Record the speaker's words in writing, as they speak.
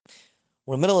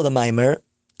We're in the middle of the Maimer,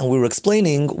 and we were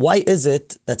explaining why is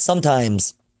it that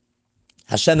sometimes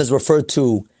Hashem is referred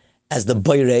to as the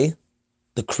Bayrei,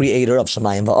 the creator of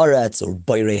Shamayim Va'aretz, or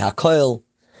Bayrei HaKoil.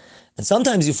 And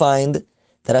sometimes you find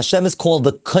that Hashem is called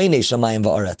the Kone Shamayim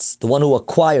Va'aretz, the one who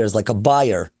acquires, like a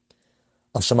buyer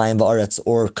of Shamayim Va'aretz,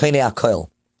 or Kone HaKoil.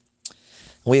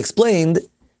 We explained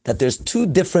that there's two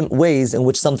different ways in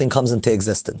which something comes into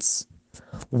existence.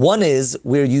 One is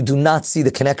where you do not see the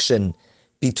connection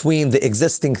between the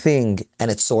existing thing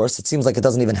and its source. It seems like it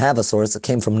doesn't even have a source. It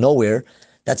came from nowhere.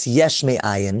 That's yesh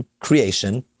me'ayin,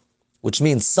 creation, which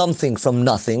means something from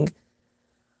nothing,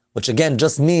 which again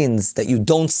just means that you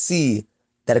don't see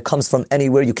that it comes from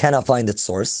anywhere. You cannot find its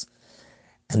source.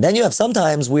 And then you have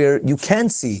sometimes where you can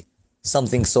see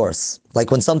something source,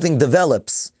 like when something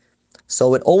develops.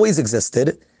 So it always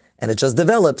existed, and it just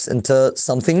develops into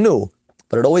something new.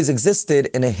 But it always existed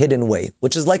in a hidden way,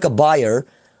 which is like a buyer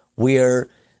where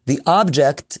the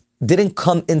object didn't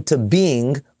come into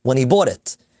being when he bought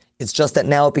it. It's just that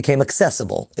now it became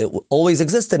accessible. It always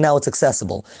existed, now it's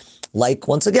accessible. Like,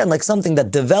 once again, like something that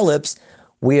develops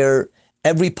where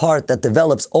every part that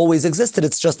develops always existed.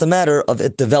 It's just a matter of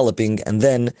it developing and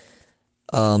then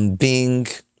being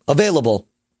available.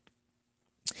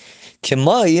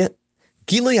 Gilui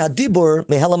hadבור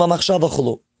מהעלם המחשבה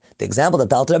וכו'. The example that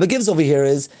the Alter Rebbe gives over here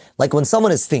is like when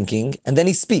someone is thinking and then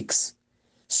he speaks.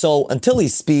 So until he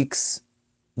speaks,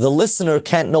 the listener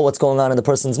can't know what's going on in the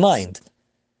person's mind.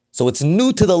 So it's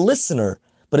new to the listener,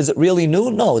 but is it really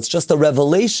new? No, it's just a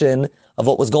revelation of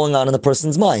what was going on in the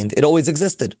person's mind. It always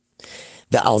existed.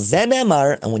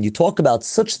 And when you talk about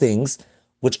such things,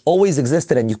 which always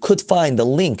existed, and you could find the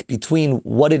link between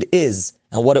what it is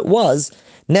and what it was,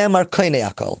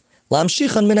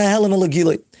 להמשיכן מהעלם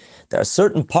לגלוי. There are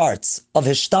certain parts of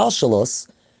hishtalshalos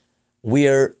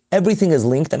where everything is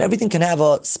linked and everything can have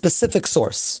a specific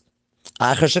source.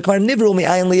 שכבר נבראו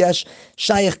מהעלם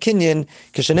שייך קנין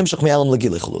כשנמשך מהעלם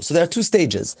לגילוי. So there are two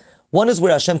stages. One is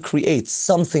where Hashem creates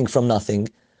something from nothing,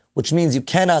 which means you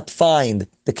cannot find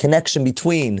the connection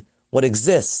between what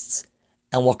exists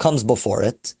and what comes before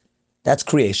it. That's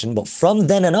creation. But from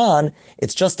then and on,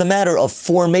 it's just a matter of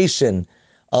formation,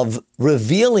 of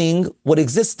revealing what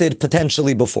existed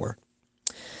potentially before.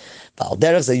 Now we're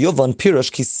going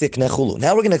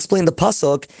to explain the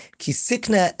pasuk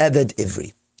kisikne eved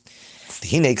ivri.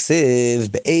 Dehine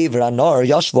k'siv be'ever hanehar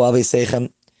yashvu aviseichem.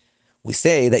 We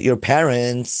say that your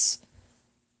parents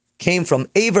came from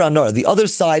Ever Hanehar, the other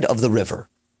side of the river.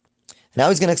 Now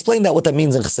he's going to explain that what that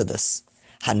means in Chassidus.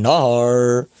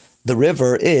 Hanehar, the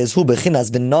river, is hu b'chinas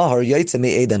venehar yotze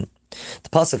me'Eden. The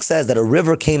pasuk says that a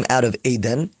river came out of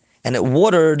Eden and it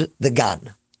watered the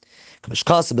gan.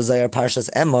 Bzehar parshas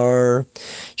Emor,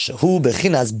 שהוא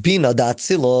בחינת בינה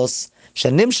דאצילות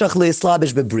שנמשך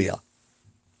להסלבש בבריאה.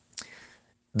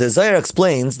 The Zayar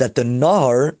explains that the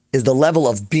Nahar is the level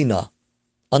of Bina,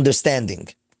 understanding.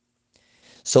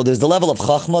 So there's the level of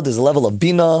Chachma, there's the level of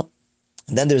Bina,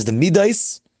 and then there's the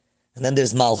Midais, and then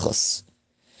there's Malchus.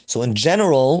 So in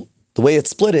general, the way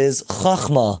it's split is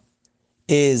Chachma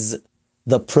is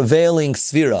the prevailing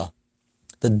sphera,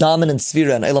 the dominant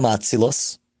sphera in Eilam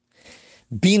HaAtzilos.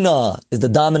 Bina is the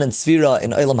dominant sphera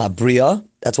in Eilam HaBriya.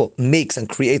 That's what makes and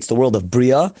creates the world of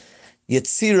Briya.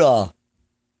 Yetzira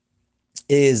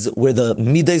is where the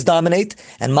Midas dominate,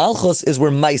 and Malchus is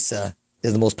where Maisa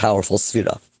is the most powerful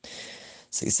sphera.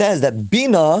 So he says that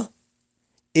Bina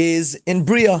is in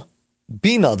Briya.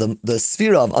 Bina, the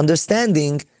sphera of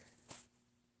understanding,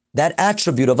 that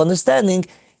attribute of understanding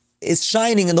is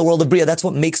shining in the world of Briya. That's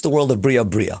what makes the world of Briya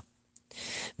Briya.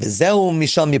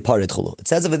 It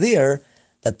says over there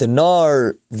that the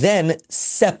Nar then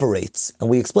separates. And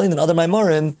we explained in other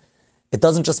Maimarim, it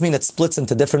doesn't just mean it splits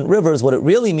into different rivers. What it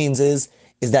really means is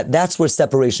that that's where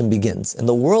separation begins. And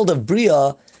the world of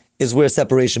Briya is where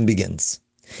separation begins.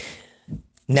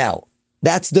 Now,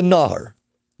 that's the Nahar.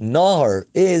 Nahar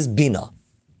is Bina,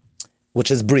 which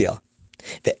is Briya.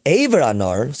 The Ever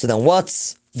Hanehar, so then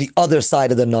what's the other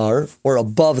side of the Nahar, or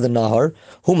above the Nahar?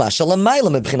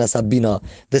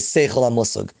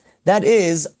 That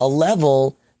is a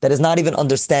level that is not even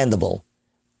understandable.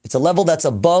 It's a level that's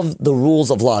above the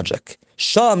rules of logic.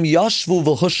 Sham yashvu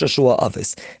v'hushashu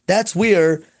avis. That's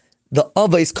where the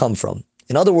avis come from.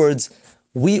 In other words,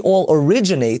 we all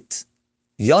originate.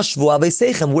 Yashvu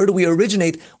avisechem. Where do we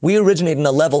originate? We originate in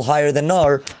a level higher than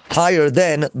Nar, higher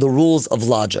than the rules of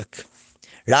logic.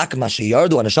 Rak mashiyardu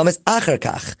anashamas acher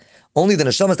kach. Only the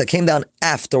neshamas that came down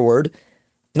afterward.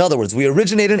 In other words, we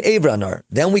originate in Ever Hanehar.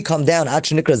 Then we come down at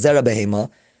shenikra zera behema.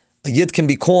 A yid can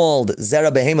be called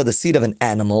zera behema, the seed of an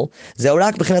animal.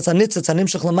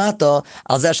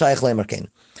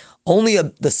 Only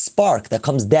the spark that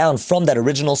comes down from that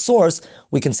original source,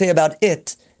 we can say about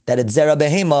it that it's zera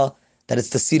behema, that it's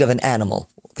the seed of an animal.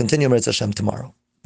 We'll continue Mitzvah Hashem tomorrow.